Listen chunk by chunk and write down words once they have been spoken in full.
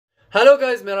Hello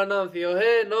guys, मेरा नाम थियो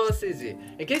है नमस्ते जी.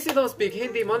 In case you don't speak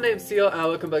Hindi, my name is Theo and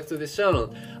welcome back to this channel.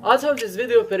 आज हम जिस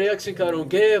वीडियो पे रिएक्शन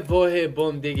करेंगे वो है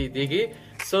Bom Diggy Diggy,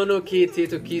 सोनू की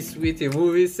Titu की Sweety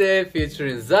मूवी से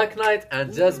featuring Zack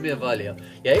and Jasmin Walia.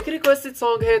 यह एक रिक्वेस्टेड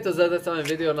सॉन्ग है तो ज़्यादा टाइम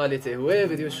वीडियो ना लेते हुए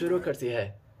वीडियो शुरू करती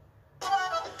है.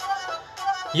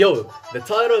 Yo, the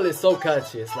title is so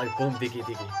catchy, it's like Bom Diggy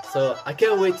Diggy. So I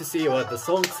can't wait to see what the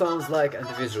song sounds like and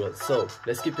the visuals. So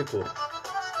let's keep it cool.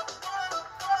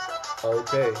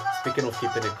 Okay, speaking of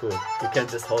keeping it cool, you can't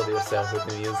just hold yourself with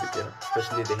the music, you know,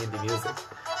 especially the Hindi music.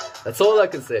 That's all I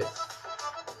can say.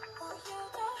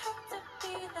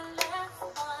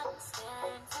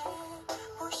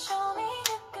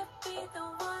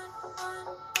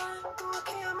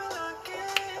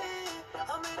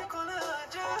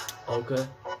 Okay.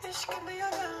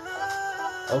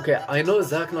 Okay, I know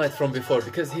Zack from before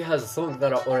because he has a song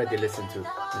that I already listened to,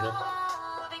 you know.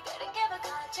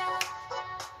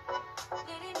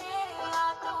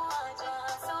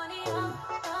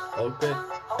 Okay,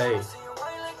 hey.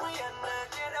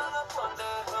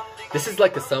 This is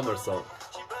like a summer song.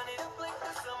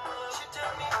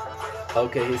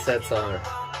 Okay, he said summer.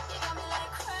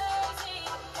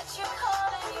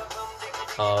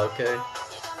 Okay.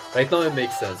 Right now it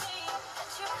makes sense.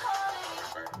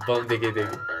 Bom Diggy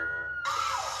Diggy.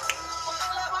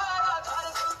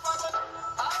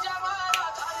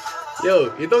 Yo,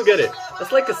 you don't get it.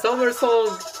 It's like a summer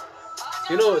song.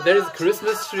 You know, there is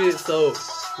Christmas tree, so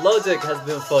logic has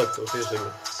been fucked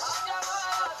officially.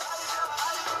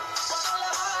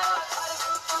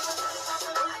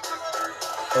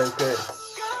 Okay.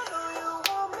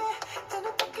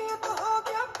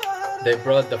 They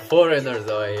brought the foreigners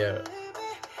over here.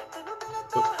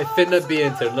 It finna be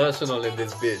international in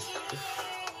this bitch.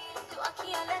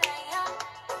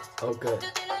 Okay.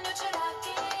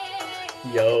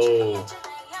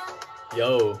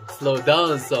 Yo, slow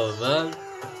down some, man.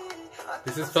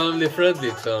 This is family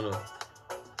friendly channel.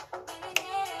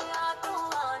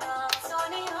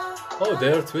 Oh,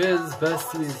 they're twins,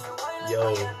 besties.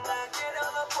 Yo.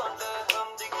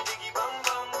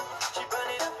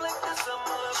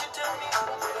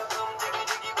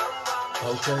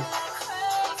 Okay.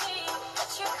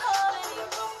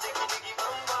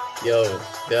 Yo,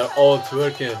 they're all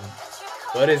twerking.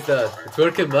 What is that? A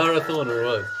twerking marathon or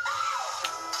what?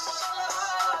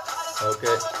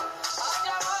 Okay.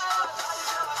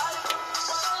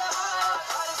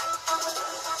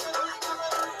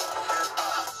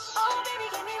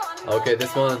 Okay,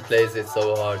 this one plays it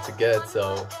so hard to get,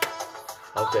 so...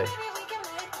 Okay.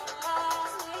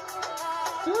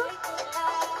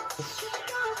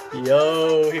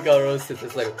 Yo, he got roasted.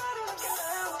 It's like...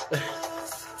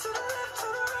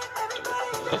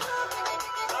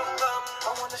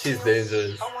 She's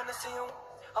dangerous.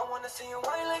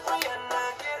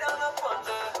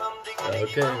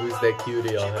 Okay, who's that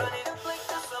cutie on her?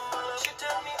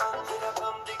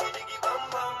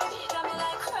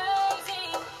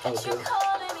 Okay.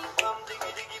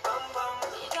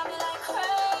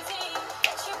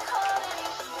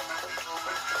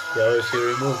 Yo, she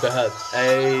removed the hat.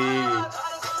 Hey,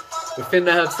 we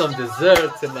finna have some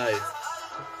dessert tonight.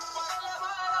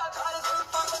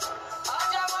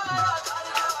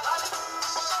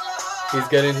 He's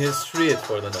getting his treat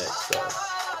for the night, so.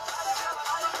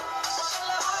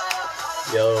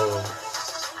 Yo.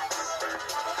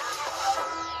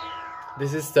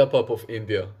 This is step up of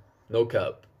India. No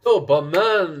cap. Oh, but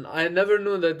man, I never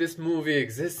knew that this movie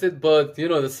existed, but you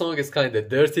know, the song is kind of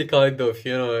dirty, kind of,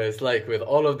 you know, it's like with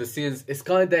all of the scenes, it's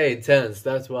kind of intense.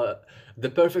 That's what the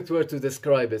perfect word to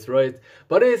describe it, right?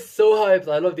 But it's so hyped.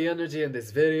 I love the energy in this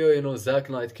video. You know, Zack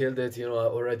killed it. You know, I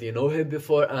already know him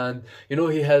before, and you know,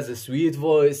 he has a sweet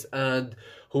voice. And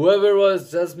whoever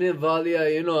was Jasmin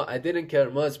Walia, you know, I didn't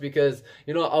care much because,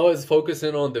 you know, I was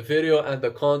focusing on the video and the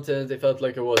content. It felt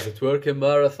like it was a twerking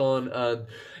marathon, and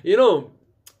you know,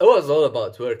 it was all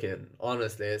about twerking,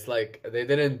 honestly. It's like they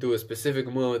didn't do a specific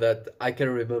move that I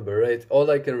can remember, right? All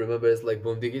I can remember is like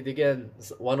Bom Diggy Diggy and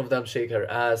one of them shake her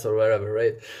ass or whatever,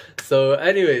 right? So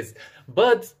anyways,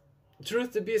 but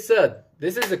truth to be said,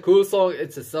 this is a cool song.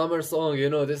 It's a summer song, you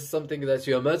know. This is something that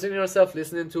you imagine yourself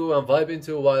listening to and vibing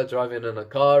to while driving in a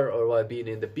car or while being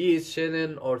in the beach,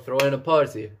 chilling or throwing a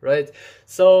party, right?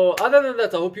 So other than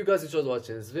that, I hope you guys enjoyed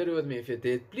watching this video with me. If you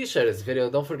did, please share this video.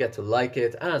 Don't forget to like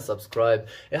it and subscribe.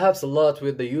 It helps a lot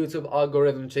with the YouTube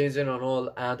algorithm changing and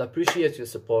all, and I appreciate your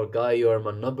support, guy. You are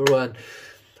my #1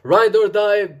 ride or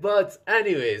die. But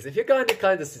anyways, if you got any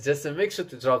kind of suggestion, make sure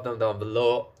to drop them down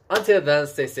below. Until then,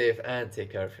 stay safe and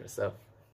take care of yourself.